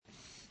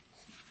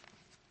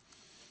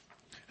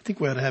I think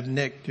we ought to have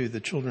Nick do the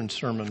children's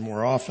sermon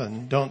more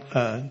often.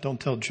 Don't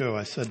tell Joe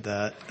I said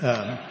that.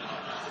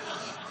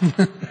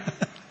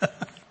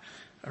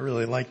 I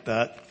really like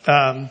that.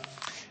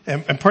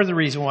 And part of the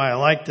reason why I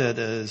liked it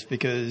is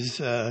because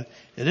it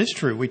is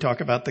true. We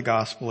talk about the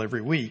gospel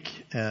every week.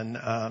 And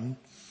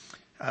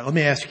let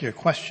me ask you a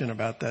question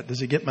about that.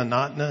 Does it get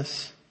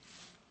monotonous?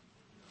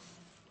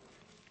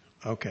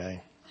 Okay.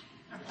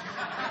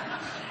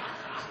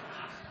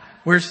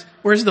 Where's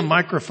the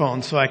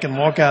microphone so I can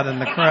walk out in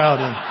the crowd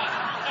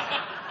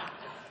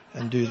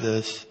and do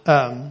this?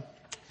 I've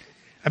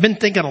been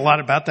thinking a lot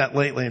about that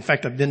lately. In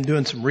fact, I've been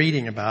doing some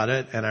reading about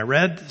it, and I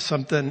read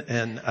something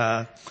in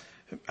a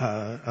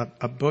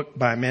book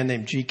by a man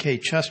named G.K.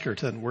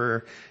 Chesterton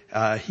where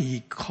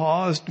he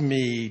caused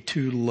me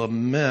to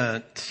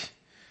lament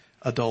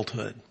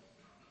adulthood.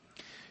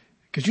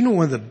 Because you know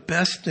one of the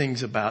best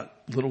things about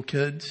little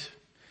kids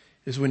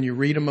is when you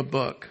read them a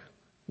book,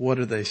 what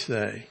do they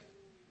say?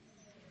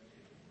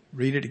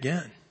 Read it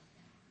again.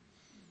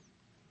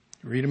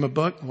 Read them a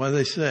book, what do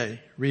they say?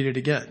 Read it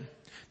again.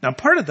 Now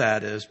part of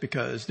that is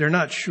because they're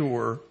not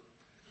sure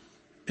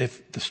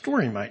if the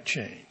story might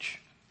change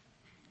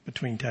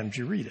between times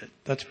you read it.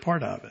 That's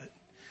part of it.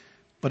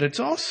 But it's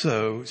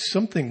also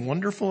something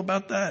wonderful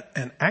about that,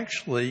 and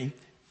actually,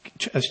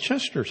 as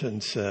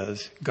Chesterton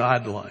says,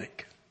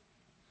 godlike.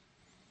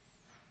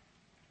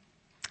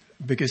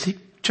 Because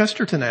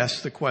Chesterton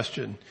asks the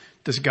question,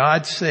 does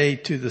God say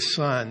to the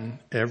sun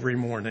every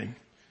morning,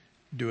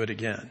 do it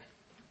again?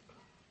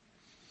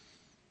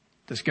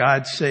 Does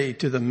God say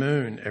to the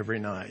moon every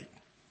night,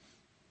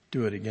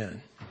 do it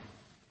again?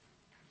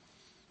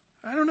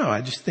 I don't know.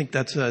 I just think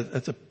that's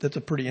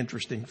a pretty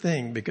interesting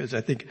thing because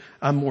I think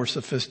I'm more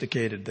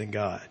sophisticated than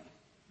God.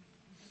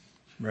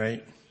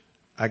 Right?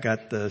 I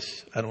got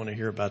this. I don't want to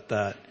hear about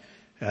that.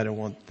 I don't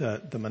want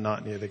the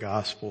monotony of the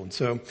gospel. And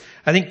so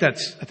I think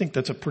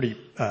that's a pretty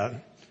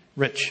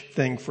rich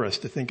thing for us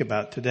to think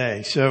about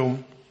today. So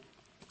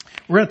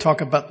we're going to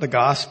talk about the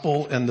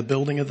gospel and the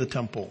building of the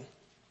temple.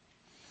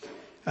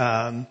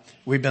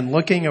 We've been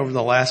looking over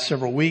the last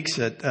several weeks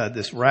at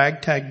this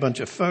ragtag bunch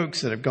of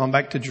folks that have gone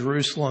back to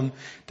Jerusalem,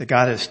 that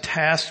God has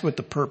tasked with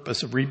the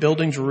purpose of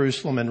rebuilding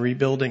Jerusalem and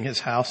rebuilding his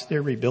house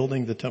there,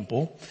 rebuilding the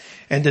temple.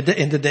 And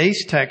in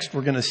today's text,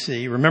 we're going to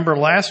see, remember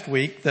last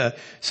week,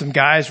 some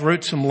guys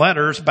wrote some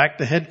letters back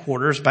to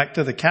headquarters, back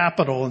to the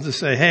capital, and to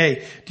say,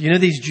 hey, do you know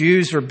these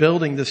Jews are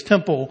building this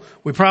temple?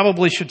 We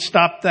probably should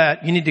stop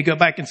that. You need to go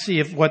back and see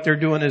if what they're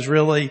doing is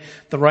really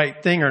the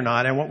right thing or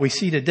not. And what we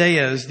see today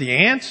is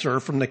the answer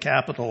from the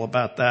capital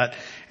about that,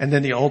 and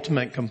then the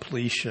ultimate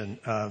completion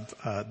of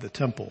the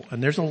temple.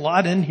 And there's a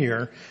lot in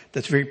here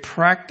that's very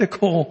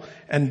practical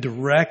and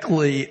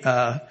directly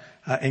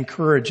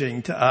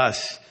encouraging to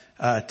us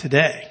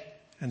today.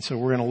 And so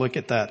we're going to look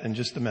at that in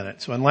just a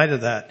minute. So in light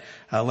of that,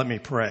 let me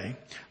pray.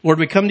 Lord,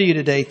 we come to you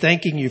today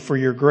thanking you for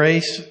your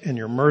grace and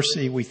your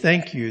mercy. We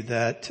thank you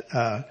that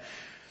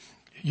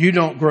you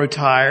don't grow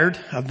tired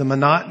of the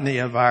monotony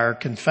of our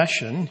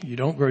confession. You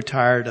don't grow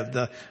tired of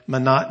the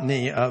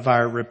monotony of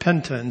our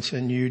repentance.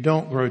 And you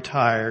don't grow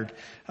tired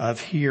of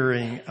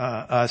hearing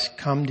us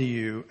come to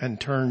you and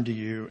turn to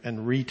you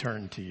and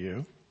return to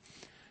you.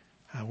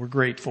 We're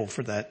grateful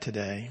for that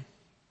today.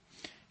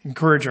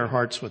 Encourage our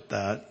hearts with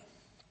that.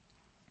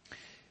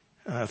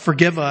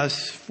 Forgive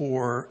us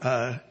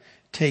for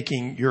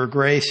taking your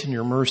grace and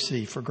your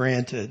mercy for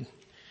granted.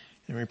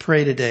 And we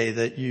pray today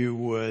that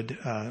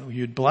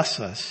you'd bless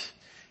us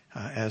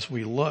as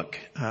we look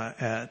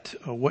at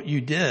what you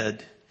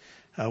did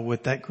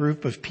with that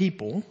group of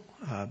people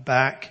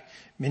back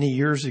many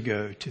years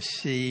ago to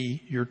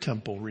see your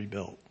temple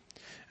rebuilt.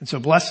 And so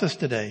bless us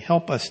today.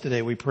 Help us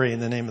today, we pray, in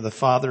the name of the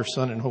Father,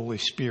 Son, and Holy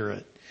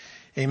Spirit.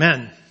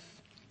 Amen.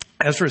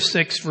 Ezra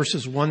 6,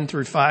 verses 1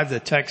 through 5, the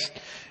text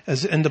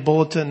is in the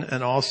bulletin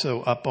and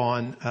also up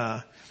on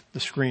the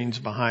screens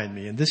behind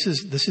me. And this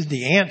is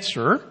the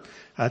answer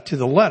to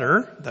the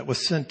letter that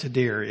was sent to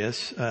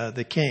Darius,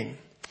 the king.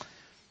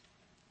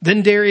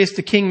 Then Darius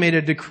the king made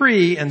a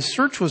decree, and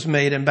search was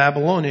made in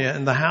Babylonia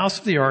in the house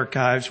of the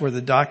archives where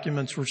the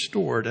documents were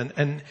stored. And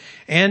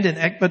in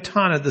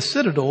Ecbatana, the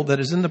citadel that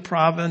is in the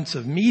province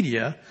of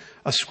Media,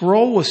 a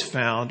scroll was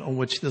found on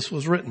which this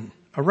was written,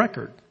 a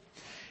record.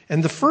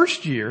 In the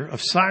first year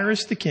of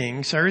Cyrus the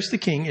king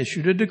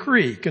issued a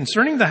decree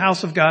concerning the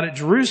house of God at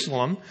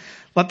Jerusalem.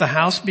 Let the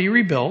house be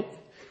rebuilt,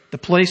 the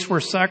place where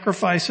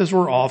sacrifices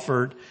were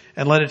offered,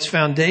 and let its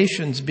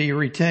foundations be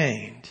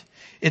retained.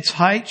 Its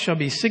height shall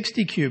be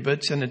 60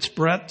 cubits and its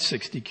breadth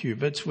 60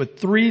 cubits with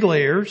 3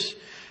 layers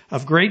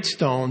of great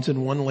stones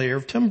and 1 layer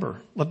of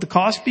timber. Let the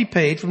cost be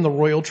paid from the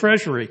royal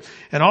treasury,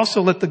 and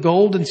also let the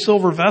gold and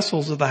silver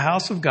vessels of the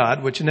house of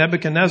God, which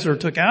Nebuchadnezzar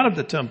took out of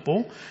the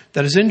temple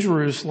that is in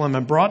Jerusalem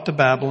and brought to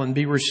Babylon,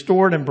 be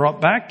restored and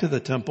brought back to the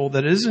temple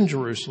that is in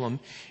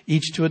Jerusalem,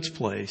 each to its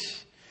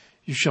place.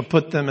 You shall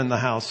put them in the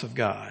house of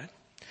God.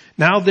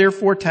 Now,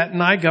 therefore,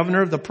 Tattenai,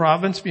 governor of the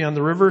province beyond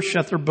the river,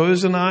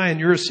 Shethar-Bozenai and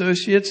your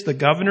associates, the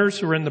governors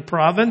who are in the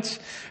province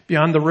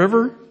beyond the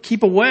river,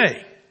 keep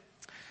away.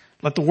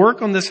 Let the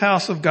work on this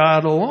house of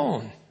God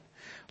alone.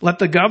 Let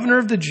the governor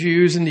of the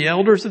Jews and the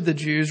elders of the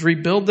Jews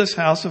rebuild this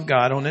house of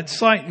God on its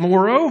site.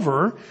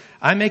 Moreover,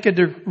 I make a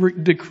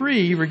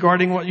decree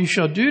regarding what you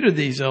shall do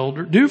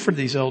for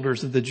these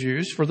elders of the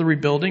Jews for the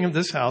rebuilding of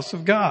this house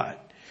of God.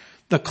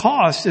 The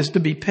cost is to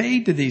be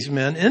paid to these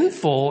men in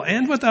full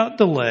and without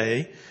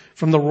delay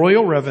from the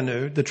royal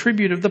revenue, the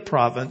tribute of the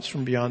province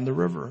from beyond the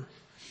river.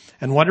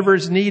 And whatever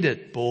is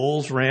needed,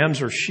 bulls,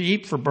 rams, or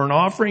sheep for burnt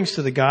offerings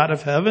to the God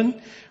of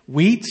heaven,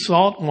 wheat,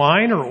 salt,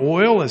 wine, or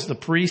oil as the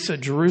priests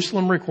at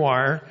Jerusalem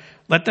require,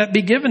 let that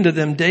be given to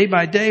them day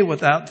by day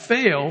without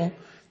fail,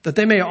 that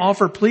they may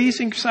offer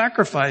pleasing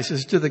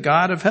sacrifices to the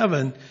God of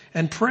heaven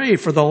and pray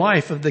for the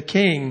life of the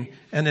king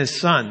and his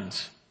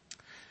sons.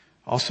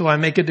 Also, I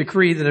make a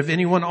decree that if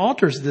anyone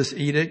alters this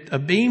edict, a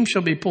beam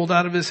shall be pulled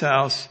out of his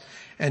house,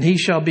 and he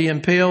shall be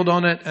impaled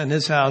on it, and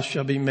his house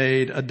shall be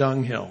made a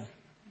dunghill.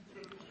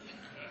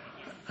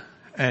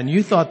 And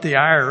you thought the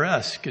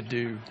IRS could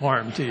do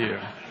harm to you,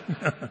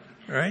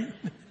 right?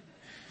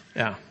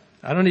 Yeah.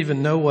 I don't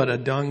even know what a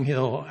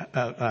dunghill,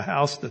 a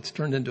house that's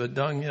turned into a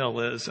dunghill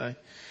is. I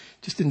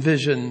just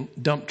envision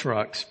dump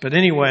trucks. But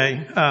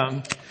anyway,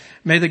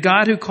 may the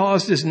God who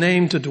caused his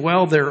name to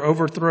dwell there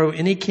overthrow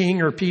any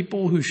king or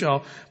people who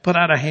shall put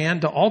out a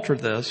hand to alter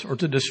this or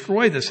to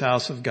destroy this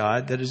house of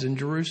God that is in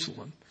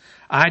Jerusalem.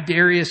 I,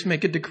 Darius,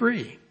 make a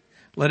decree.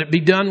 Let it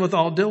be done with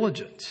all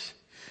diligence.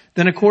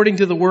 Then according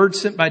to the word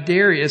sent by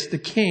Darius, the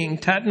king,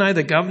 Tatnai,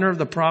 the governor of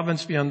the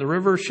province beyond the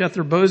river,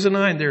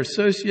 Shethar-Bozenai and their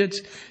associates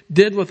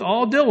did with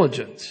all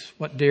diligence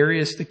what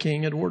Darius the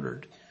king had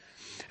ordered.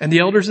 And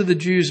the elders of the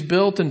Jews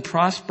built and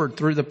prospered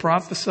through the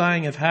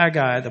prophesying of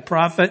Haggai, the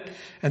prophet,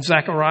 and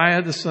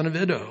Zechariah, the son of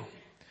Iddo.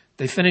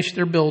 They finished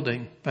their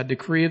building by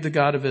decree of the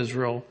God of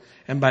Israel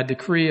and by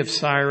decree of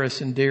Cyrus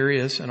and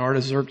Darius and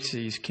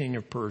Artaxerxes, king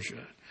of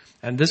Persia.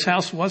 And this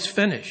house was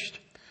finished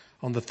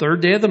on the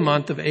 3rd day of the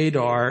month of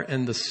Adar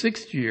in the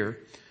 6th year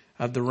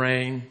of the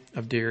reign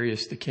of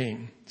Darius the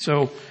king.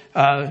 So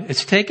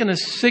it's taken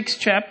us 6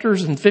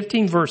 chapters and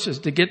 15 verses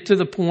to get to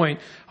the point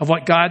of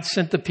what God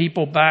sent the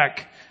people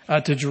back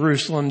to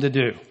Jerusalem to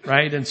do,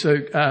 right? And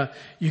so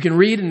you can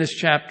read in this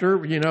chapter,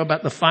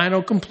 about the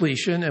final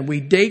completion, and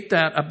we date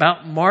that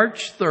about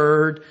March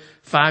 3rd,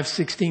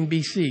 516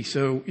 BC.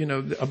 So,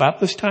 about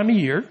this time of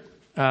year,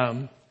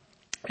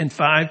 in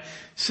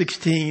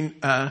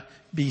 516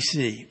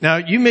 BC. Now,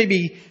 you may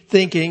be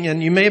thinking,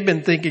 and you may have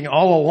been thinking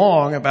all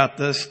along about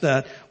this,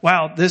 that,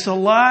 wow, there's a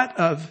lot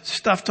of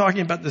stuff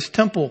talking about this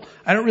temple.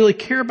 I don't really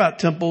care about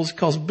temples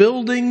because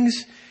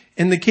buildings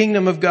in the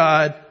kingdom of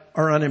God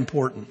are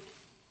unimportant.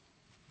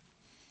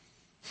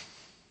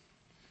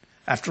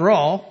 After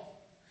all,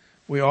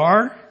 we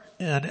are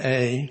at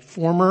a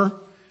former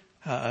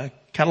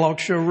catalog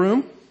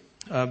showroom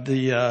of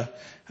the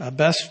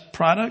best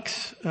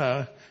products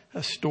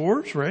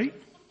stores, right?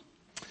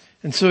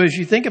 And so as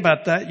you think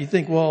about that, you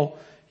think, well,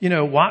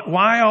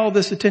 why all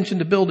this attention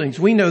to buildings?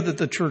 We know that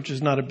the church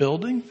is not a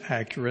building.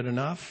 Accurate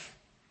enough.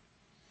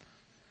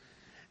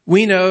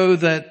 We know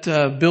that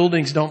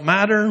buildings don't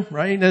matter,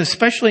 right? And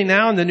especially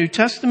now in the New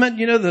Testament,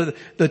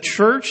 the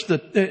church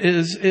that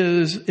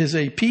is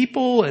a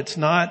people. It's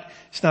not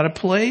a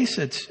place.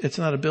 It's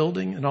not a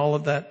building, and all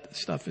of that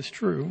stuff is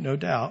true, no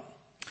doubt.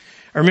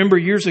 I remember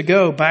years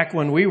ago, back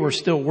when we were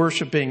still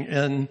worshiping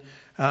in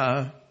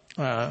at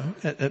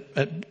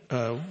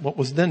what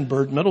was then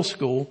Bird Middle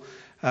School.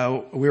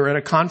 We were at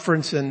a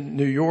conference in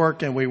New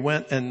York, and we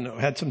went and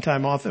had some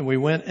time off, and we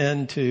went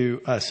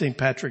into St.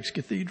 Patrick's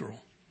Cathedral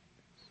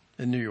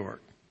in New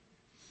York.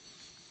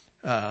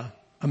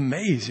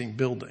 Amazing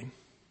building.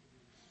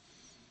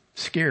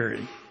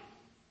 Scary.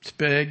 It's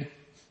big,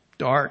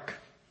 dark,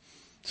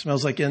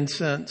 smells like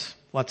incense,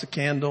 lots of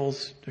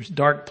candles. There's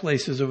dark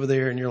places over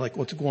there, and you're like,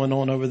 what's going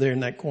on over there in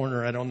that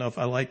corner? I don't know if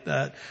I like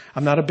that.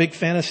 I'm not a big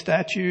fan of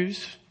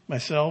statues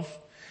myself,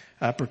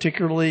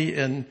 particularly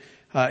in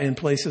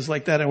places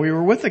like that. And we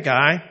were with a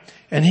guy,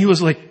 and he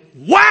was like,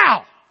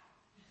 wow,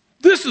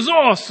 this is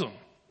awesome.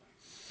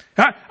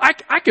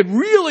 I could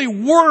really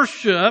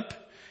worship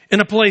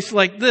in a place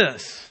like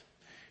this,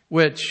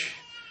 which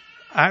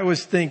I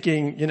was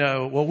thinking,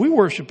 well, we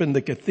worship in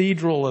the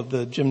cathedral of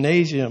the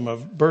gymnasium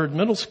of Bird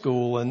Middle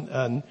School,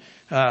 and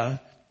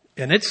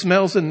it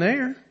smells in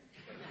there.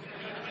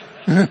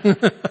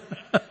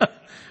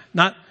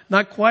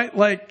 Not quite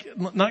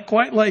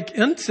like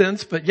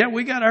incense, but yeah,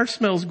 we got our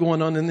smells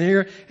going on in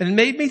there. And it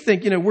made me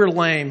think, we're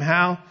lame.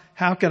 How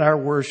could our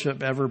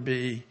worship ever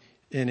be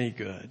any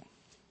good?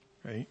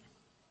 Right?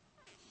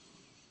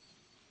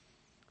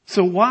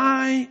 So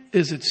why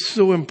is it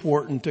so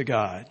important to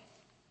God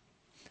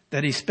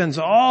that he spends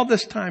all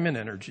this time and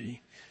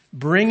energy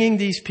bringing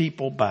these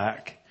people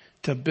back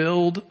to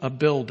build a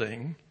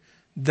building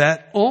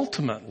that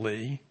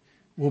ultimately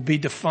will be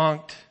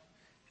defunct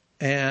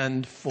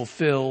and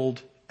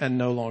fulfilled and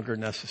no longer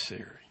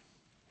necessary?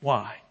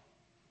 Why?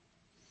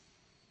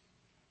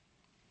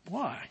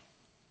 Why?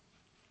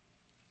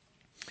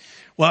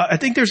 Well, I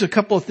think there's a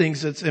couple of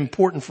things that's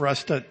important for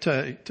us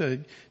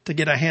to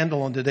get a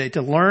handle on today,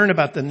 to learn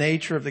about the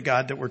nature of the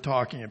God that we're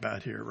talking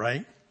about here,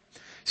 right?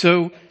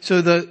 So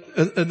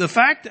the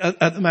fact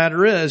of the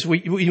matter is,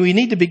 we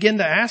need to begin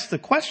to ask the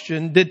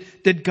question: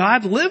 Did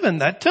God live in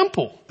that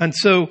temple? And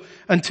so,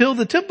 until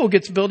the temple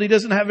gets built, He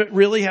doesn't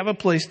really have a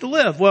place to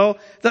live. Well,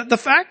 the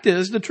fact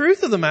is, the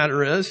truth of the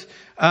matter is,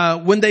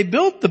 when they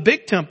built the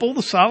big temple,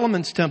 the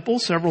Solomon's temple,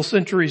 several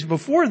centuries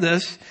before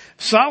this,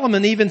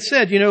 Solomon even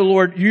said,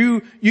 Lord,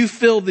 you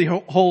filled the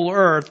whole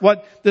earth.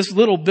 What this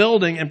little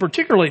building, and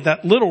particularly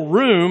that little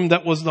room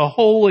that was the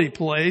holy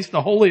place,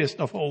 the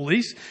holiest of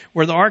holies,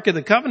 where the Ark of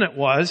the Covenant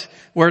was,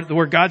 where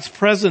God's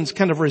presence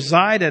kind of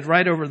resided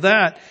right over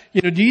that.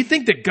 Do you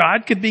think that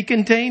God could be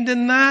contained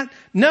in that?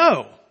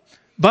 No.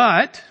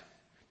 But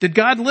did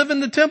God live in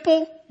the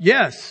temple?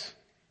 Yes.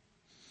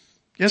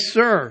 Yes,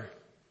 sir.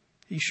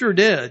 He sure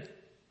did.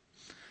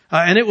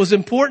 And it was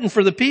important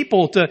for the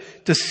people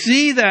to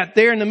see that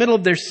there in the middle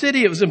of their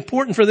city. It was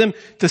important for them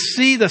to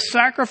see the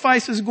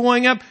sacrifices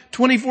going up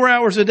 24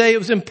 hours a day. It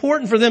was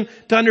important for them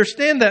to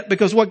understand that,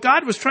 because what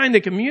God was trying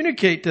to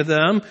communicate to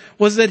them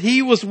was that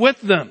He was with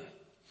them.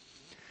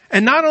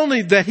 And not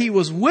only that He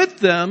was with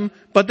them,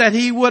 but that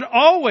He would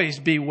always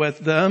be with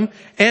them,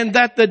 and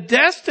that the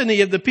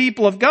destiny of the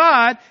people of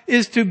God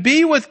is to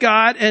be with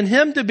God and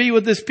Him to be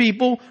with His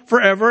people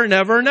forever and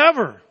ever and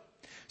ever.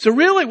 So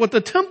really what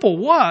the temple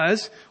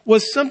was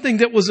something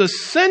that was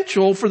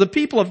essential for the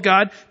people of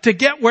God to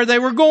get where they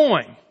were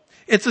going.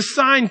 It's a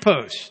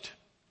signpost,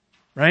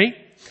 right?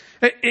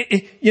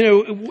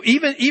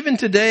 Even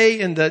today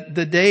in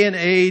the day and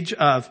age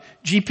of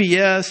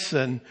GPS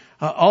and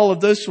all of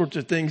those sorts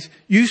of things,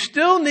 you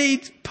still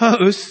need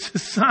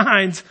posts,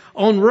 signs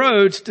on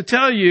roads to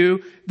tell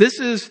you this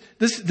is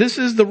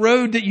the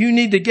road that you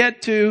need to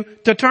get to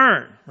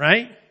turn,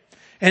 right?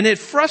 And it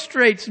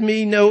frustrates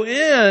me no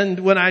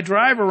end when I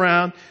drive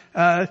around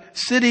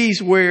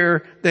cities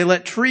where they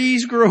let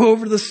trees grow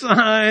over the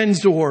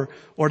signs, or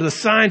the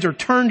signs are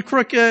turned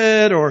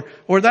crooked,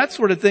 or that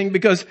sort of thing,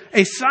 because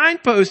a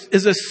signpost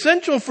is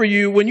essential for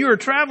you when you are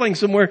traveling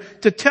somewhere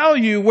to tell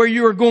you where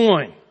you are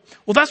going.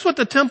 Well, that's what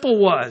the temple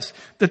was.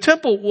 The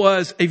temple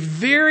was a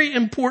very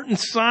important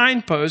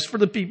signpost for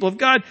the people of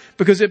God,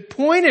 because it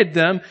pointed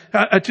them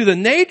to the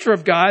nature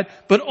of God,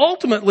 but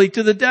ultimately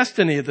to the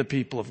destiny of the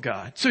people of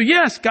God. So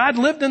yes, God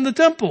lived in the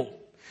temple.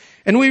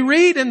 And we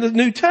read in the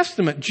New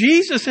Testament,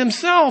 Jesus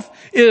Himself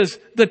is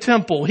the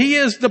temple. He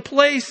is the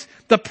place,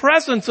 the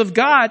presence of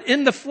God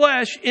in the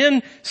flesh,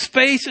 in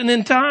space and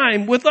in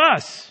time with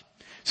us.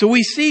 So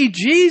we see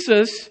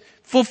Jesus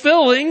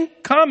fulfilling,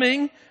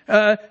 coming,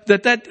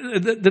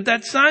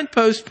 that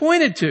signpost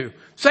pointed to.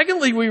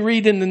 Secondly, we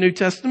read in the New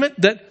Testament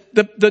that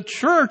the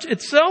church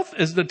itself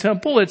is the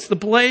temple. It's the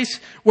place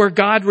where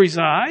God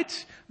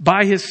resides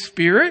by His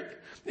Spirit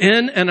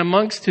in and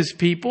amongst His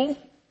people.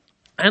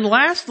 And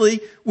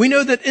lastly, we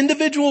know that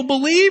individual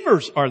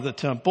believers are the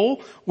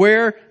temple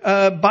where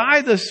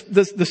by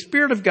the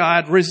Spirit of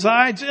God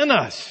resides in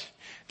us.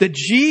 That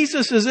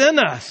Jesus is in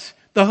us,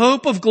 the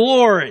hope of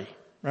glory,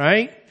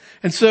 right?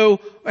 And so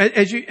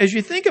as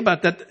you think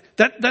about that,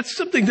 that's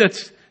something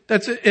that's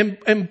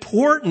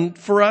important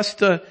for us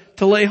to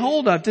lay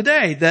hold of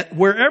today, that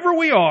wherever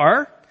we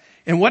are,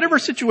 in whatever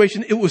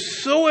situation, it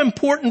was so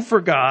important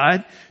for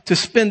God to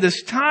spend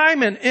this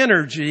time and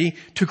energy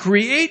to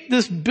create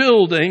this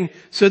building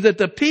so that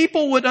the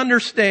people would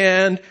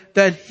understand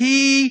that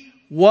He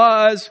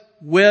was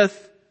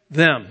with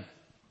them.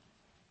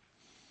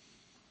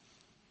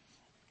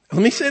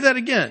 Let me say that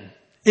again.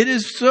 It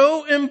is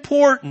so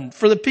important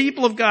for the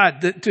people of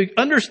God to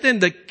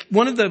understand that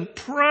one of the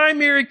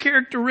primary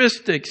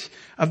characteristics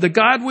of the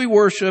God we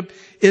worship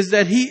is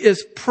that He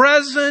is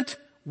present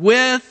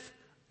with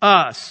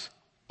us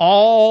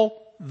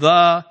all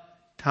the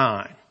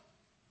time.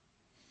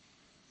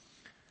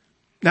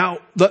 Now,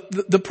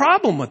 the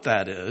problem with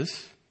that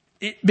is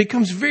it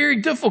becomes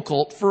very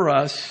difficult for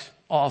us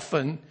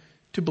often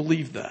to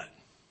believe that.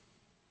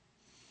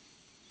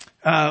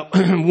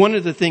 One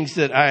of the things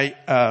that I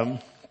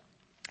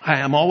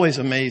am always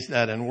amazed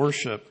at in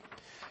worship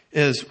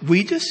is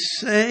we just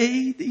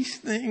say these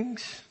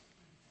things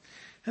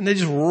and they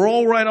just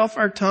roll right off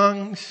our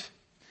tongues.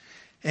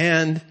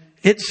 And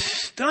it's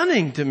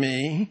stunning to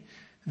me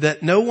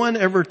that no one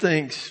ever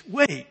thinks,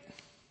 wait,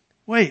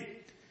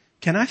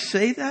 can I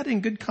say that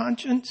in good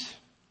conscience?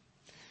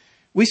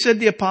 We said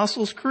the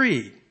Apostles'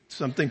 Creed,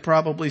 something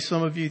probably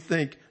some of you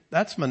think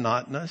that's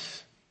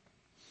monotonous.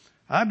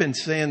 I've been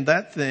saying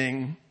that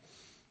thing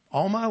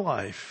all my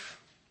life.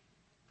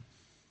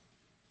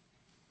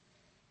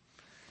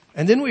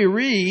 And then we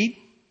read,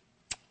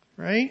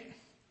 right?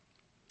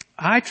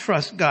 I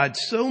trust God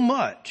so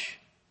much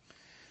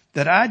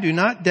that I do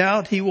not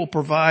doubt He will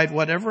provide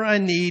whatever I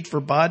need for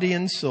body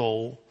and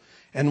soul,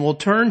 and will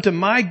turn to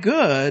my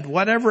good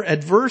whatever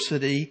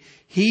adversity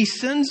He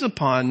sends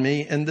upon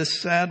me in this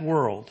sad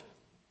world.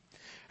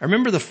 I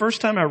remember the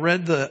first time I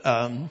read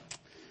the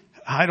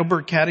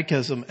Heidelberg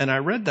Catechism, and I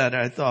read that,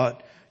 and I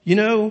thought,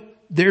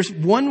 there's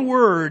one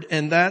word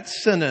in that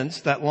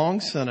sentence, that long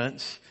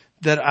sentence,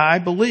 that I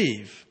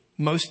believe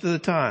most of the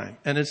time,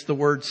 and it's the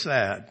word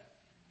sad.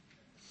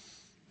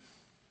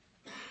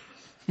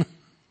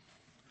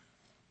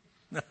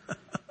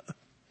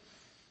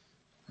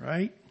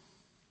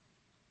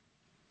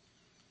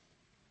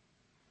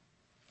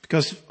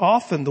 Because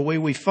often the way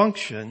we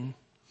function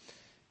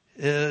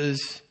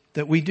is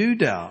that we do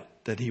doubt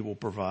that he will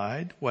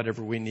provide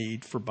whatever we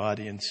need for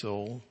body and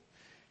soul.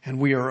 And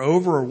we are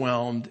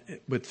overwhelmed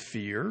with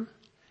fear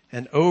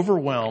and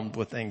overwhelmed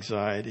with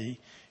anxiety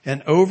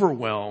and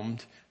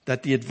overwhelmed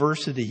that the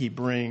adversity he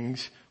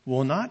brings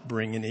will not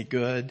bring any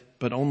good,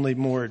 but only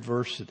more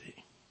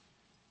adversity.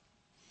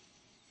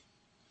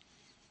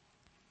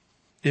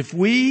 If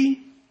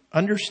we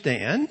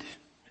understand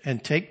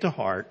and take to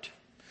heart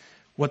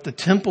what the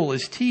temple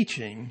is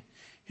teaching,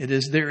 it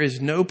is there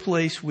is no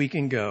place we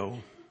can go,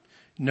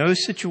 no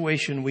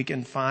situation we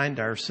can find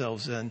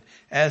ourselves in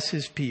as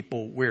his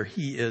people where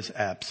he is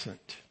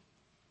absent.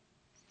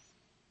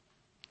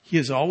 He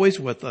is always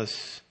with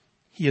us.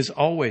 He is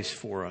always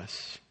for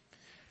us,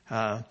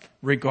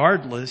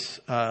 regardless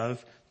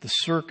of the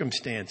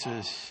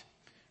circumstances,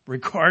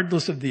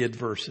 regardless of the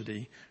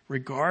adversity,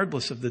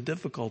 regardless of the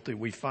difficulty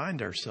we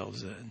find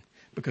ourselves in.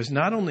 Because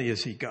not only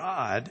is he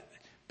God,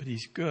 but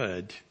he's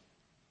good.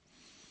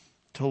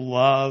 To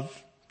love,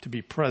 to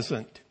be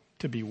present,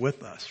 to be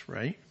with us,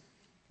 right?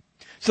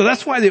 So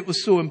that's why it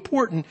was so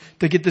important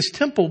to get this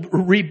temple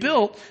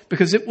rebuilt,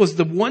 because it was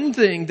the one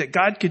thing that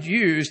God could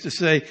use to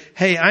say,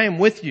 hey, I am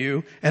with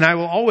you and I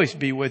will always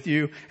be with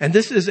you. And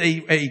this is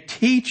a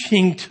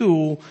teaching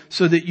tool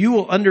so that you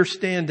will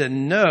understand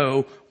and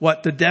know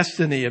what the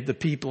destiny of the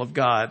people of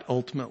God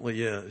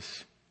ultimately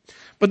is.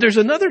 But there's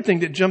another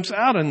thing that jumps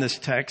out in this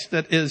text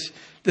that is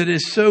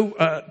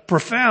so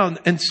profound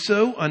and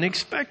so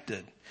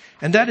unexpected.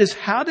 And that is,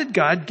 how did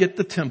God get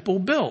the temple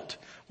built?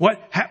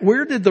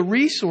 Where did the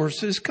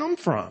resources come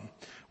from?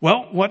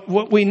 Well,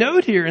 what we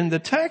note here in the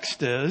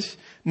text is,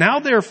 now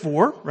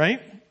therefore,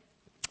 right?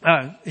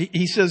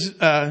 He says,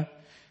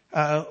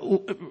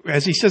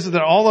 as he says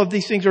that all of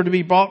these things are to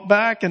be brought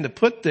back and to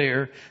put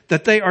there,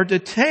 that they are to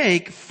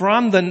take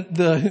from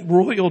the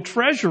royal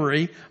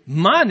treasury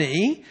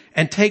money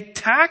and take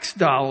tax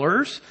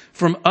dollars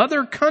from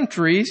other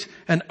countries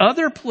and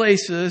other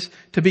places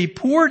to be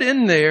poured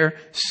in there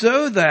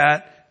so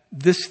that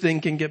this thing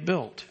can get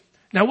built.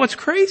 Now, what's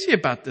crazy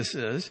about this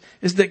is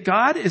that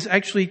God is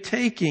actually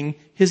taking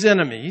his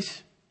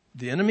enemies,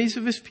 the enemies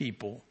of his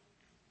people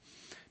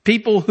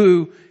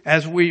who,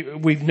 as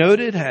we've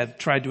noted, have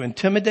tried to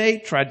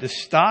intimidate, tried to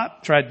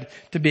stop, tried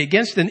to be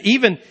against, and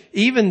even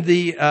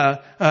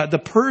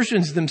the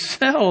Persians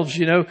themselves,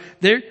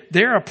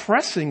 they're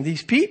oppressing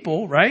these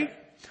people, right?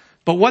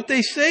 But what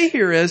they say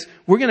here is,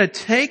 we're going to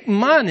take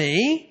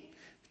money.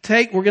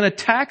 We're going to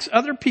tax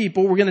other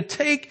people. We're going to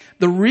take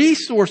the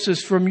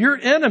resources from your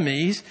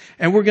enemies,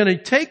 and we're going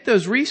to take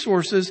those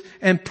resources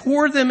and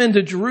pour them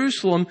into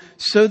Jerusalem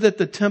so that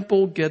the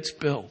temple gets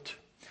built.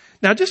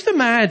 Now just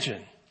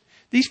imagine,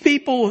 these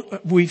people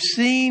we've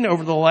seen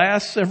over the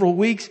last several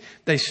weeks,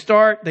 they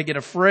get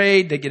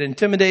afraid, they get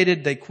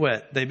intimidated, they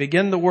quit. They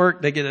begin the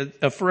work, they get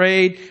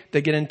afraid,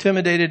 they get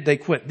intimidated, they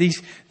quit.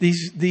 These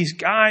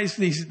guys,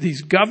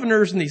 these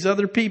governors and these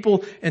other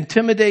people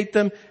intimidate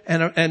them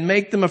and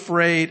make them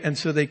afraid, and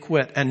so they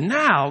quit. And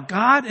now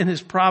God in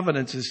his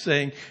providence is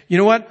saying, you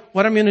know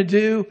what I'm going to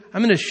do?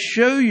 I'm going to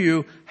show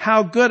you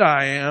how good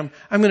I am.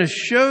 I'm going to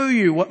show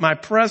you what my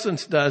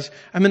presence does.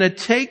 I'm going to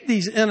take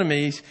these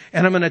enemies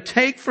and I'm going to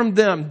take from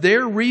them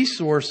their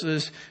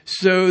resources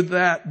so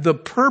that the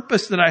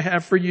purpose that I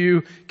have for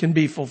you can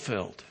be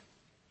fulfilled.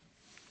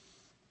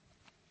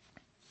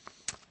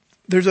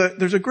 There's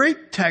a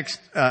great text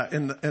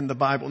in the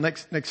Bible.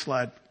 Next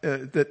slide.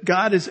 That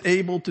God is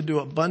able to do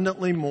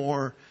abundantly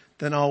more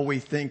than all we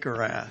think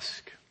or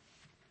ask.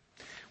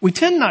 We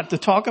tend not to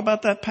talk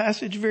about that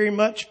passage very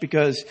much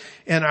because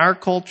in our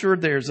culture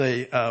there's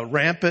a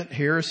rampant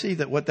heresy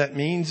that what that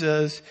means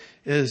is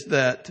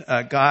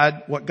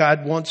that what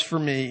God wants for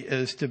me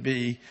is to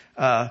be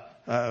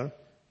to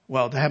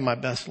have my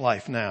best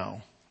life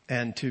now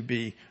and to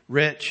be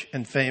rich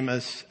and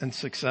famous and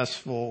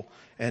successful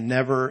and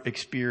never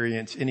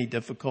experience any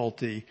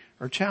difficulty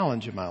or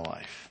challenge in my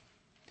life.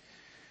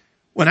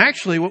 When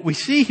actually what we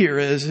see here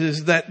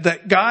is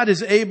that God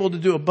is able to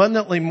do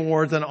abundantly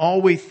more than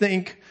all we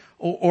think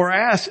or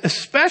ask,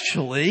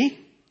 especially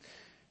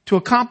to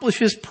accomplish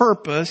his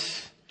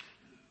purpose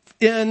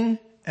in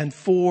and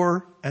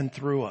for and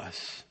through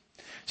us.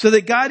 So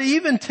that God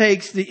even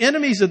takes the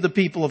enemies of the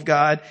people of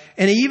God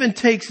and he even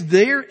takes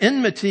their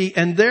enmity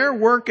and their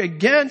work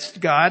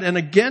against God and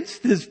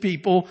against his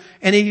people,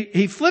 and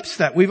he flips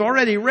that. We've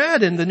already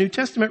read in the New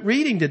Testament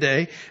reading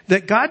today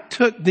that God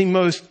took the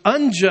most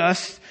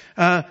unjust,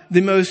 one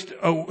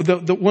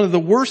of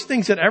the worst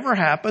things that ever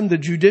happened, the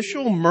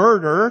judicial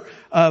murder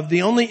of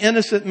the only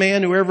innocent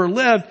man who ever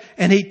lived,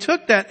 and he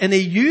took that and he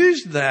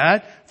used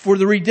that for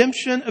the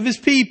redemption of his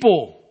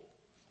people.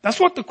 That's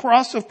what the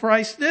cross of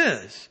Christ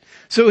is.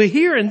 So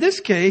here in this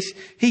case,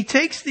 he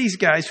takes these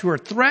guys who are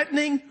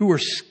threatening, who are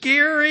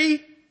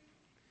scary,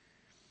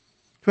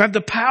 who have the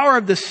power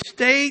of the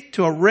state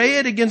to array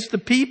it against the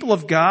people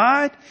of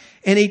God,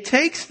 and he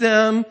takes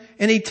them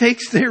and he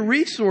takes their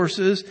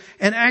resources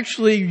and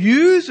actually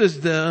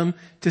uses them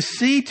to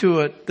see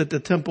to it that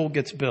the temple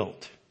gets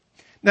built.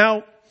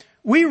 Now,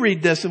 we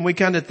read this and we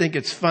kind of think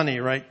it's funny,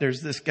 right?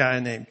 There's this guy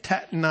named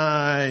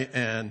Tatnai,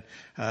 and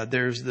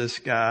there's this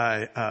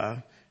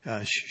guy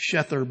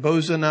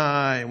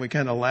Shether-Bozenai, and we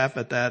kind of laugh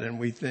at that and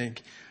we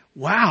think,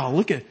 wow,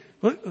 look,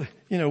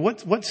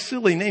 what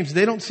silly names.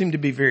 They don't seem to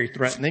be very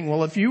threatening.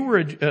 Well, if you were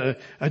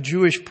a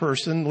Jewish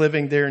person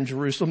living there in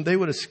Jerusalem, they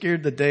would have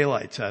scared the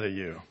daylights out of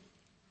you.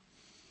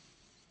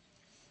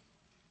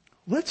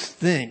 Let's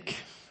think.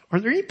 Are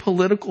there any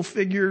political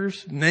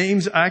figures,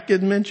 names I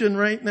could mention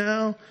right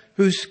now,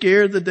 who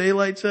scared the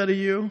daylights out of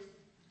you?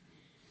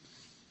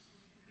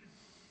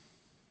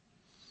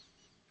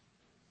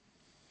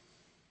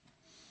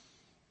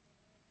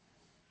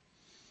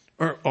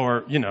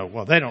 Or,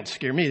 well, they don't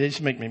scare me. They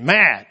just make me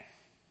mad,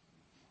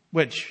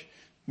 which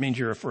means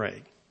you're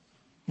afraid.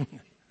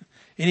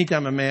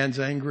 Anytime a man's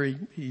angry,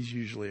 he's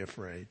usually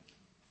afraid,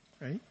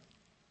 right?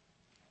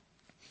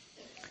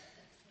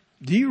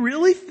 Do you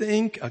really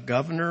think a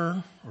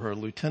governor or a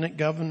lieutenant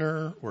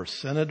governor or a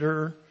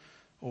senator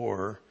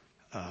or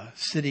a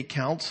city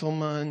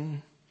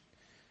councilman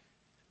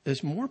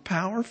is more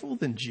powerful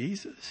than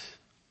Jesus?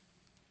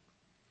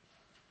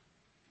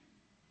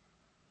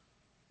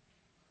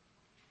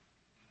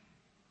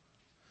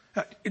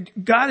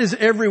 God is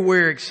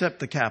everywhere except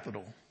the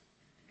Capitol.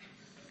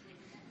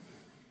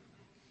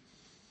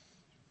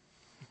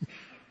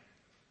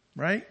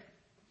 Right?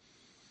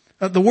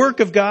 The work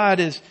of God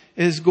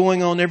is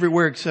going on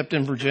everywhere except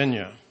in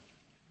Virginia.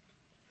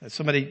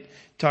 Somebody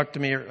talked to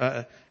me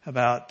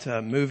about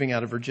moving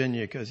out of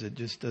Virginia because it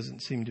just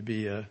doesn't seem to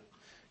be a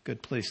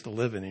good place to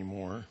live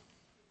anymore.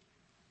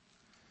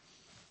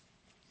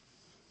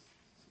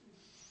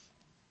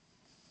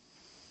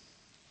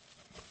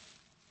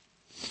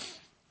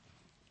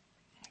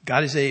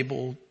 God is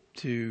able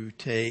to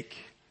take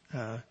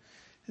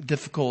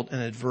difficult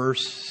and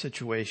adverse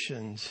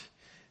situations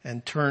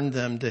and turn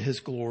them to His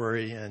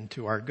glory and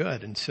to our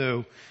good. And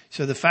so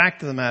the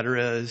fact of the matter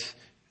is,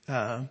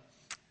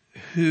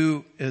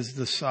 who is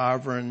the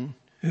sovereign?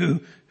 Who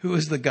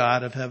is the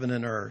God of heaven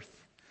and earth?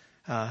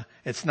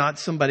 It's not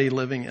somebody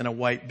living in a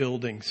white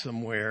building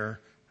somewhere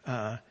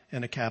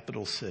in a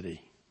capital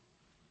city.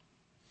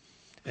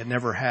 It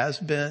never has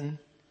been,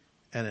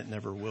 and it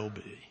never will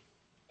be.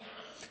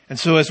 And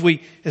so as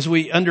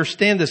we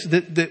understand this,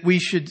 that we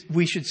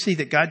should see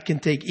that God can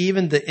take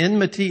even the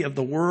enmity of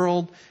the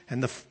world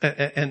and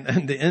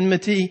the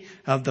enmity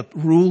of the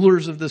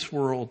rulers of this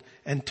world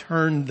and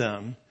turn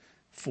them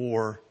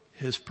for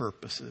His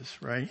purposes,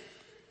 right?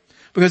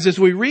 Because as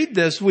we read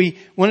this,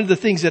 one of the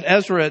things that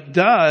Ezra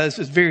does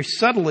is very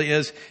subtly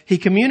is he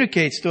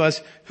communicates to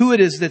us who it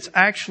is that's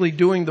actually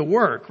doing the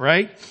work,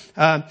 right?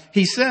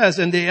 He says,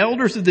 and the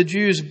elders of the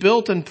Jews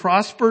built and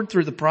prospered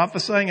through the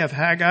prophesying of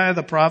Haggai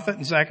the prophet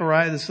and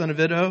Zechariah the son of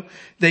Iddo.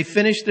 They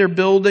finished their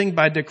building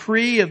by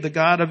decree of the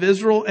God of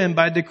Israel and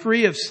by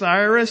decree of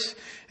Cyrus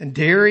and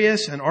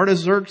Darius and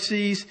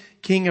Artaxerxes,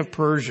 king of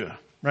Persia,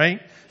 right?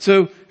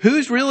 So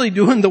who's really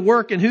doing the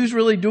work and who's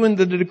really doing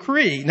the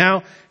decree?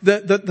 Now,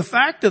 the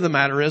fact of the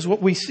matter is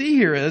what we see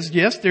here is,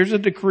 yes, there's a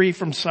decree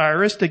from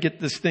Cyrus to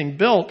get this thing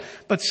built,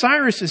 but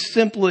Cyrus is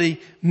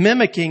simply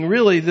mimicking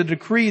really the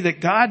decree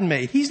that God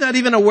made. He's not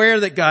even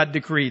aware that God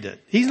decreed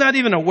it. He's not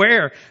even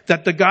aware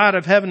that the God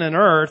of heaven and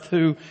earth,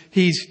 who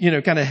he's,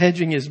 kind of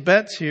hedging his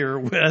bets here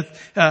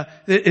with,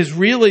 is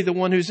really the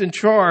one who's in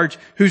charge,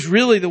 who's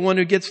really the one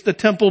who gets the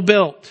temple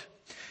built.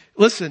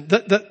 Listen,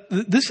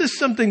 this is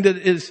something that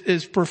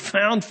is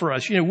profound for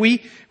us.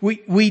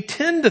 We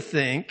tend to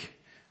think,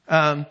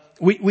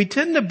 we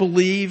tend to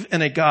believe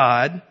in a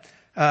God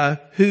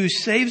who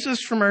saves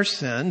us from our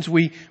sins.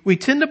 We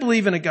tend to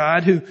believe in a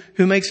God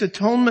who makes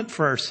atonement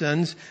for our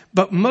sins.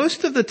 But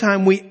most of the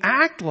time we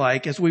act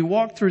like, as we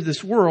walk through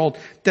this world,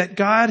 that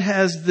God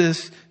has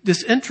this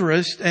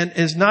interest and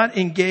is not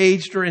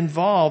engaged or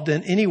involved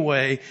in any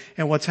way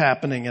in what's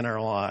happening in our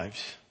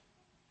lives.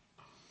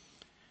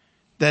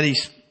 That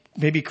He's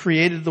maybe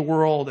created the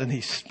world and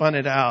He spun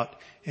it out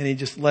and He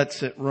just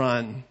lets it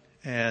run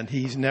and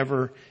He's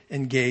never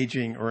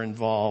engaging or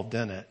involved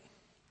in it.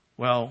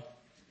 Well,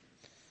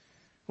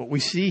 what we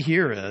see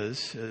here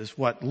is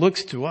what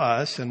looks to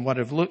us and what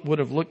would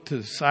have looked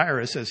to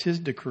Cyrus as his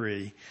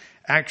decree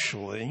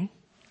actually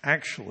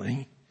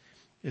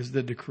is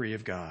the decree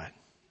of God.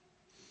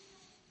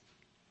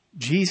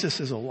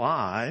 Jesus is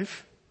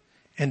alive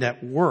and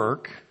at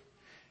work,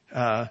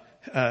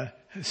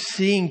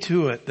 seeing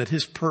to it that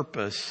His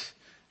purpose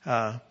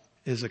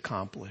is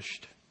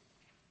accomplished.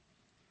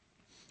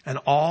 And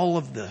all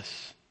of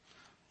this,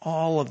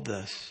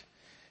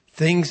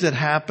 things that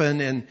happen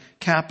in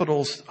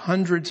capitals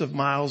hundreds of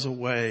miles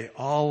away,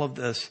 all of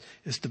this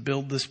is to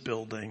build this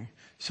building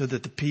so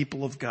that the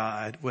people of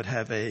God would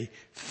have a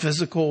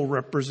physical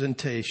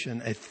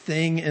representation, a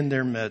thing in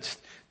their midst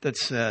that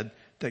said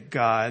that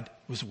God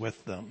was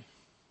with them.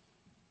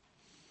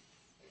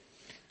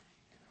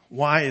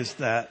 Why is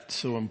that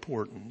so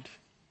important?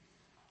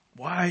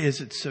 Why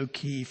is it so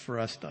key for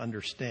us to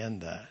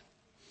understand that?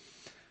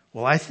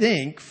 Well, I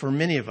think for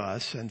many of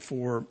us and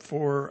for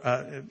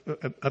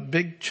a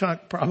big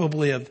chunk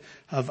probably of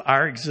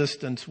our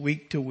existence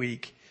week to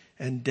week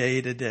and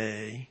day to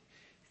day,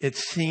 it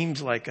seems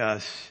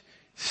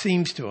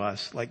to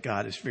us like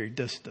God is very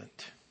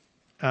distant.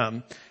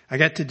 I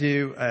got to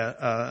do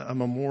a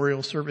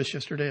memorial service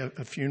yesterday,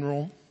 a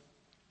funeral,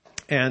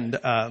 and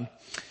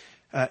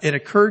it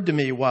occurred to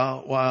me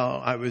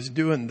while I was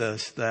doing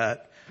this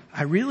that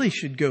I really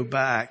should go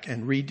back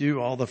and redo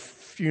all the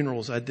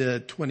funerals I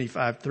did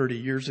 25, 30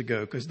 years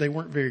ago because they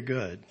weren't very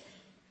good.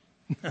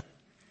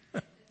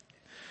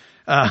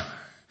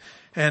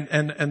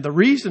 And the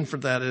reason for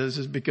that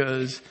is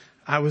because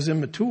I was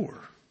immature.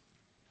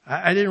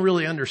 I didn't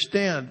really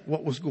understand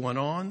what was going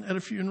on at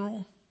a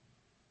funeral.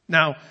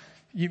 Now,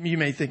 you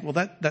may think, well,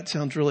 that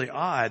sounds really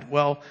odd.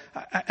 Well,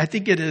 I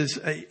think it is.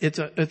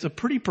 It's a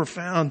pretty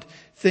profound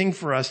thing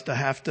for us to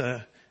have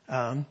to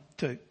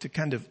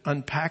kind of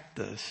unpack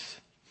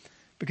this,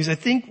 because I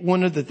think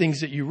one of the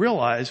things that you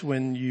realize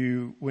when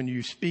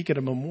you speak at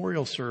a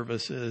memorial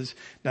service is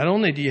not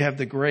only do you have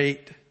the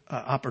great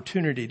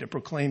opportunity to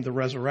proclaim the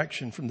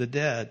resurrection from the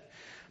dead,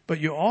 but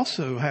you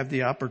also have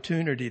the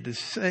opportunity to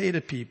say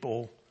to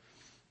people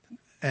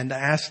and to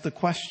ask the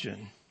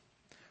question,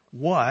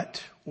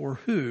 what or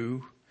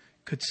who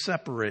could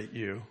separate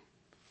you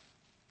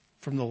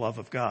from the love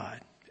of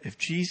God? If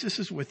Jesus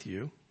is with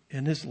you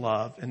in his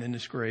love and in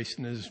his grace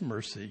and in his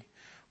mercy,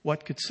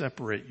 what could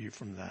separate you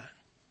from that?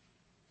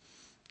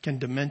 Can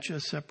dementia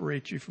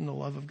separate you from the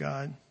love of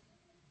God?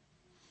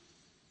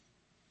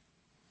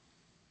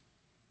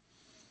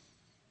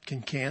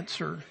 Can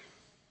cancer?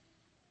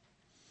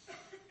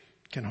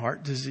 Can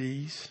heart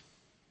disease?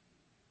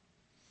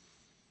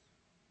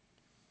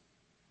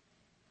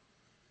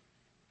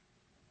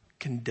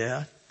 Can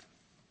death?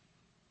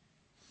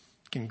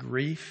 Can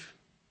grief?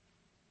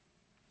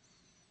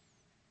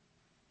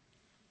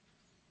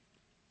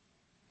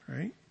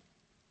 Right?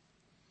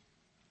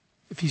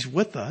 If he's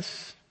with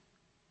us,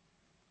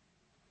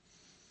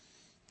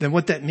 then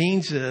what that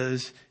means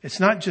is it's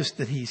not just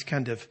that he's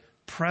kind of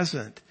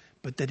present,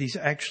 but that he's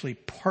actually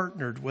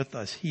partnered with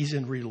us. He's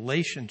in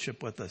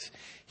relationship with us.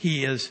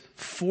 He is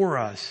for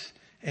us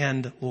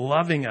and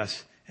loving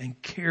us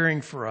and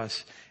caring for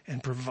us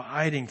and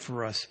providing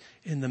for us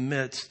in the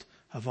midst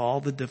of all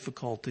the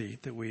difficulty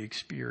that we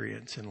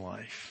experience in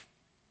life.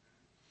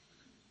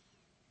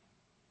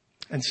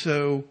 And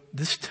so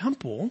this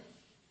temple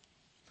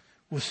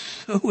was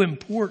so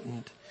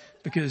important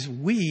because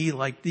we,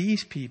 like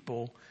these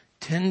people,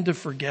 tend to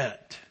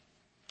forget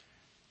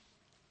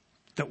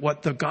that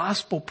what the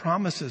gospel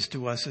promises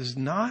to us is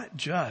not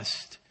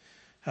just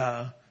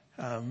that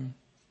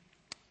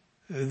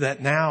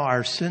now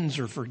our sins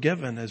are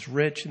forgiven, as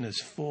rich and as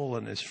full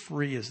and as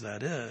free as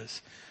that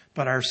is,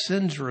 but our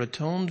sins are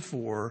atoned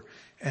for,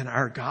 and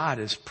our God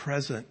is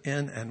present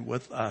in and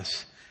with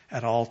us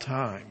at all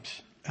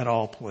times, at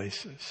all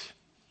places.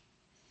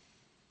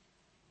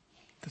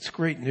 That's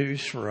great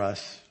news for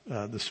us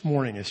this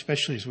morning,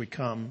 especially as we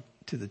come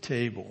to the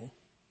table.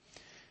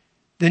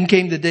 Then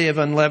came the day of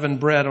unleavened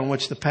bread on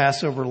which the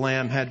Passover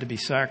lamb had to be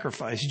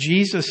sacrificed.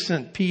 Jesus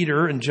sent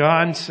Peter and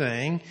John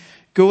saying,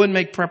 "Go and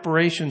make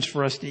preparations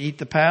for us to eat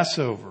the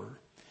Passover."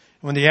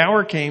 When the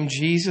hour came,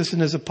 Jesus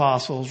and his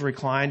apostles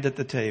reclined at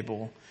the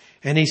table,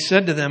 and he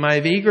said to them, "I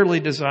have eagerly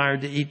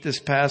desired to eat this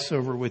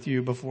Passover with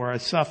you before I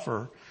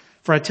suffer.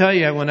 For I tell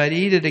you, I will not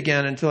eat it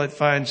again until it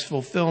finds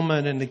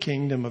fulfillment in the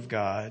kingdom of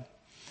God."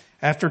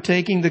 After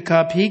taking the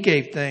cup, he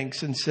gave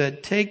thanks and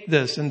said, "Take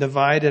this and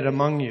divide it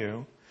among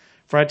you.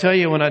 For I tell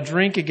you, when I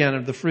drink again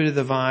of the fruit of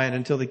the vine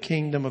until the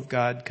kingdom of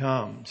God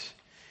comes."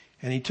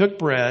 And he took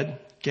bread,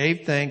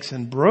 gave thanks,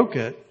 and broke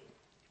it,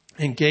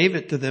 and gave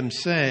it to them,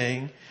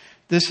 saying,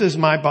 "This is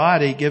my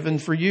body given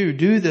for you.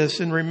 Do this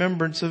in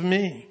remembrance of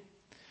me."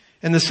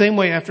 In the same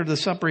way, after the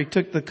supper, he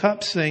took the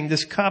cup, saying,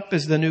 "This cup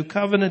is the new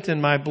covenant in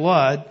my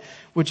blood,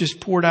 which is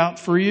poured out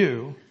for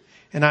you.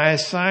 And I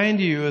assign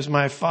to you, as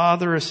my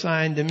Father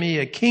assigned to me,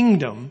 a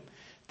kingdom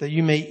that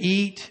you may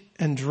eat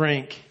and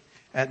drink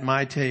at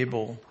my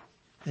table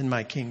in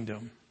my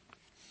kingdom."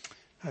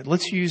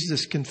 Let's use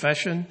this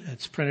confession.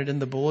 It's printed in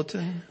the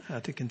bulletin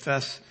to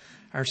confess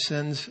our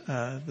sins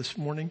this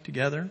morning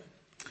together.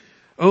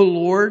 "O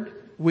Lord,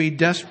 we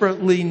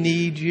desperately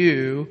need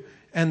you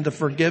and the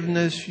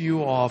forgiveness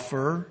you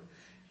offer.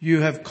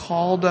 You have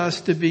called us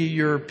to be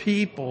your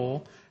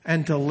people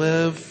and to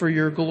live for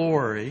your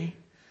glory.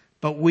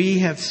 But we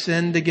have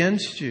sinned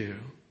against you.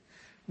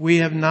 We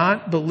have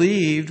not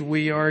believed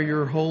we are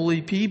your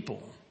holy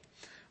people.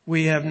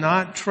 We have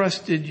not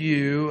trusted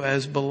you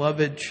as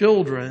beloved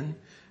children,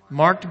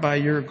 marked by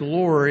your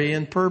glory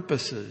and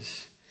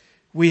purposes.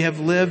 We have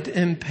lived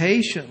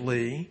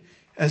impatiently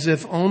as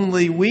if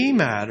only we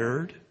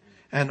mattered,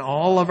 and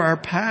all of our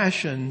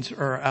passions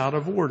are out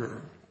of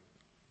order.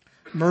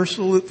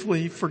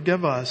 Mercifully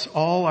forgive us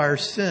all our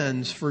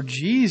sins for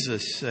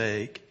Jesus'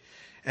 sake,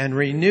 and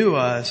renew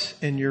us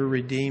in your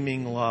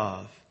redeeming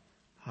love.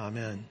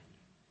 Amen."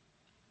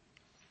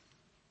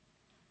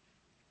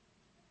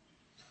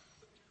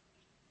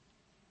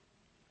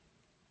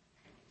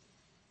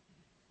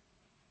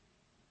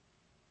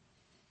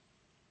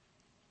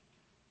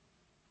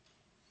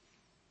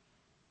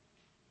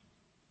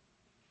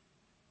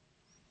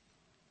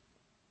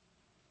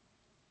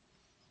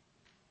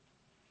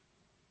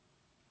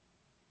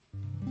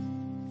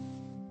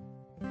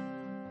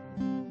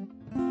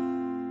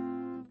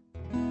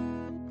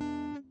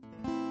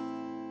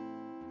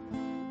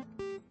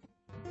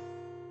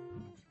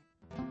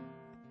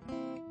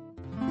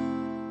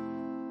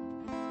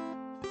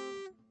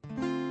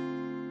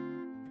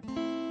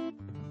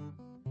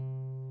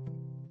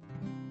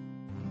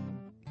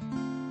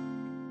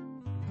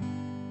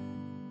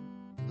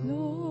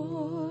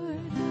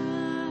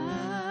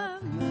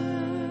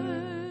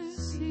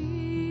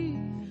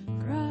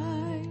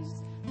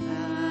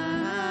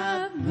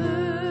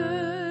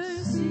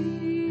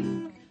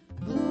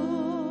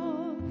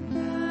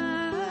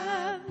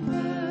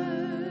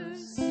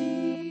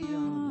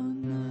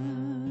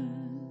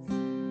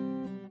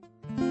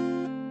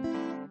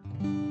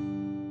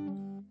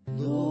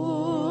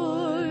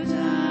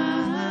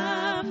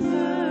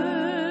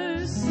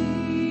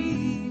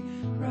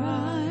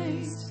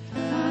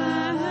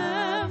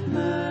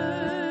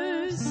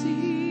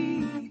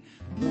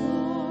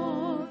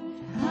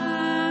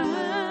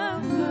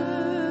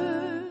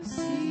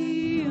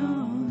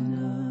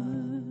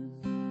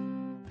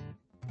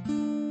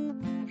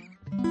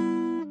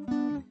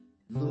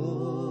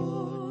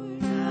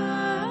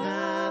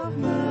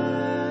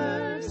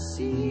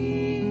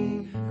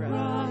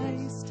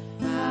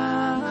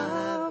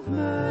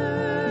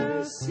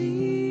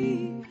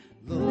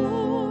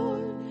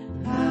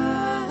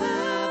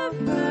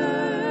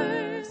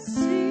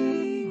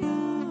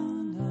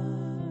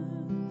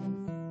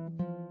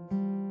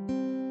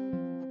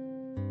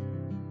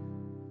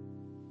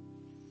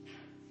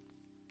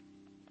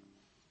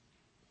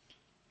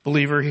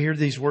 Believer, hear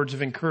these words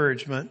of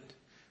encouragement.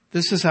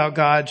 This is how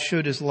God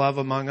showed his love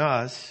among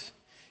us.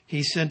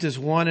 He sent his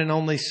one and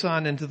only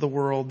Son into the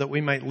world that we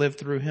might live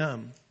through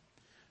him.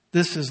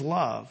 This is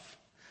love.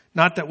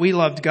 Not that we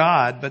loved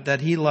God, but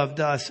that he loved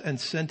us and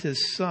sent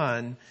his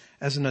Son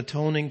as an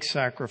atoning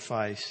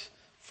sacrifice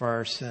for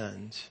our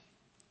sins.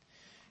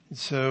 And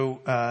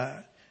so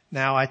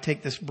now I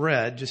take this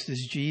bread, just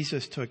as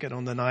Jesus took it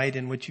on the night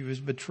in which he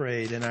was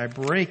betrayed, and I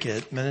break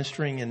it,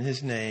 ministering in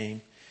his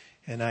name,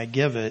 and I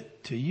give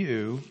it to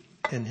you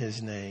in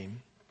his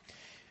name.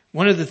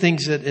 One of the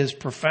things that is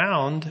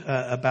profound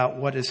about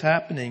what is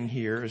happening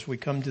here as we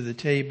come to the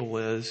table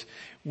is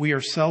we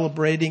are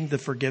celebrating the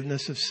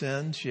forgiveness of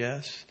sins,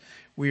 yes.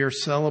 We are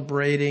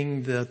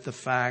celebrating the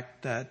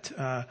fact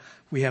that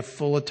we have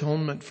full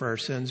atonement for our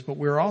sins, but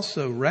we're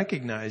also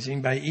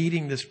recognizing by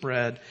eating this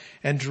bread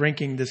and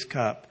drinking this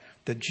cup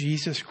that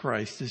Jesus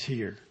Christ is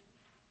here,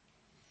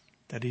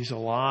 that he's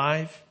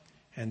alive,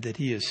 and that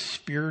he is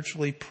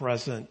spiritually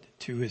present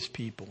to his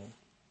people.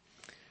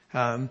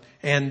 And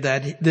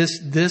that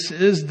this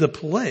is the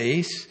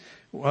place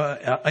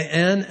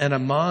in and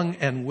among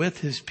and with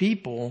his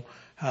people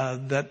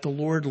that the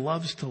Lord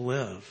loves to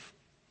live.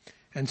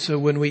 And so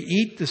when we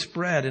eat this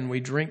bread and we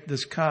drink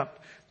this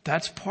cup,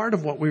 that's part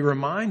of what we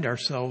remind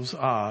ourselves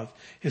of,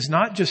 is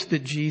not just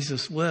that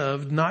Jesus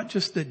lived, not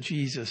just that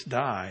Jesus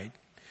died,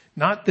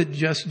 not that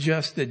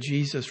just that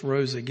Jesus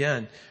rose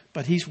again,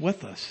 but he's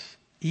with us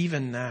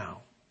even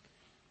now.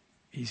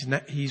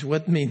 He's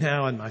with me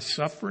now in my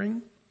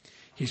suffering.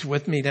 He's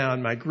with me now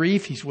in my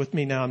grief. He's with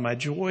me now in my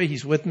joy.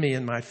 He's with me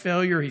in my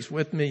failure. He's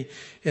with me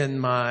in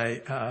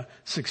my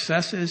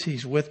successes.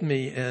 He's with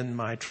me in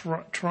my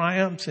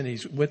triumphs, and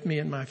he's with me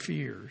in my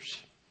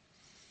fears.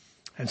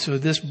 And so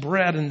this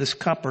bread and this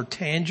cup are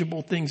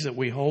tangible things that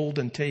we hold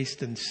and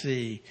taste and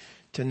see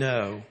to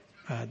know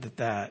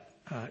that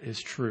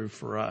is true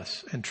for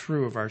us and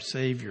true of our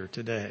Savior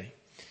today.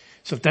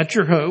 So if that's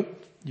your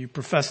hope, you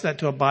profess that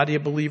to a body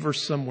of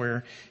believers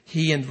somewhere,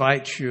 he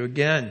invites you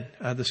again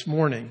this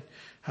morning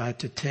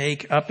to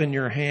take up in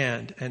your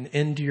hand and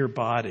into your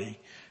body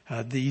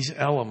these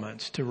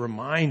elements to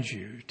remind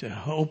you, to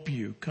help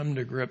you come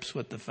to grips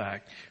with the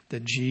fact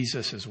that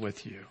Jesus is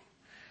with you.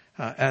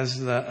 As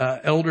the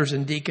elders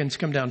and deacons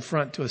come down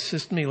front to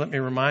assist me, let me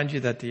remind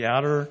you that the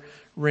outer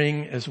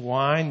ring is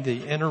wine,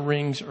 the inner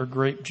rings are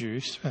grape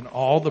juice, and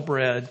all the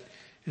bread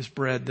is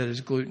bread that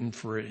is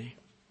gluten-free.